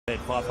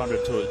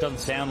500 to it. It doesn't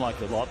sound like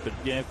a lot, but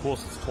yeah, of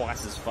course it's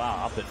twice as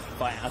far, but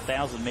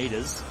 1,000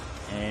 metres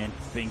and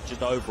being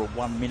just over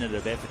 1 minute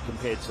of effort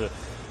compared to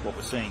what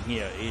we're seeing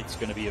here, it's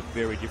going to be a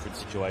very different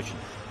situation.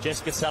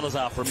 Jessica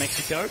Salazar from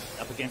Mexico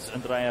up against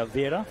Natalia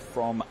Vera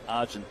from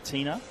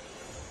Argentina.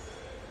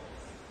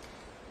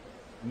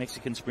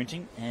 Mexican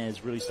sprinting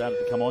has really started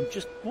to come on,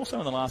 just more so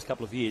in the last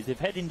couple of years. They've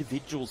had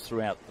individuals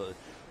throughout the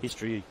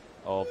history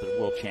of the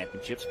World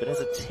Championships, but as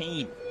a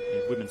team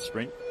in women's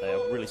sprint, they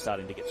are really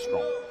starting to get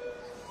strong.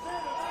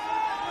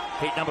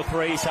 Heat number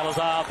 3,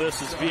 Salazar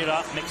versus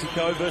Vera,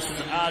 Mexico versus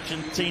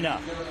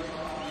Argentina.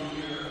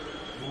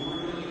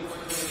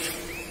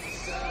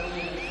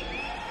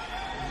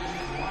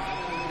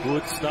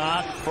 Good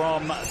start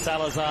from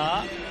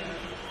Salazar.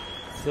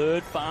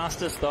 Third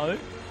fastest though.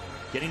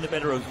 Getting the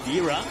better of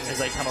Vera as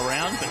they come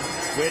around, but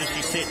where does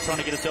she sit? Trying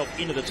to get herself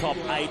into the top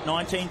 8.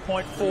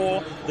 19.4.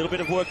 A little bit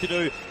of work to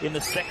do in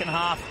the second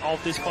half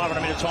of this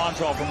 500-metre time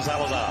trial from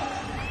Salazar.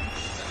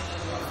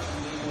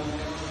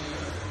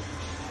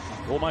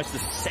 Almost a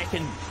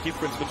second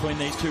difference between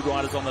these two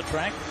riders on the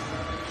track.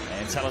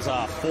 And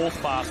Salazar, fourth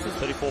fastest,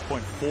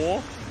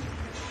 34.4.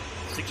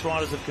 6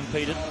 riders have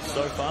competed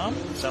so far.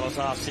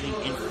 Salazar sitting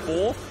in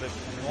fourth, but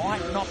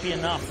might not be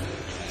enough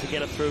to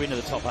get it through into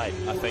the top 8.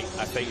 I think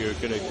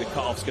the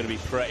cut-off's going to be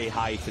pretty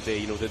high today.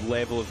 You know, the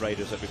level of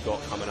riders that we've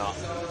got coming up.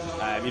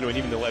 You know, and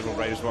even the level of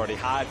riders we've already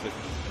had with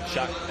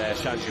Shan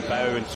Zhubao and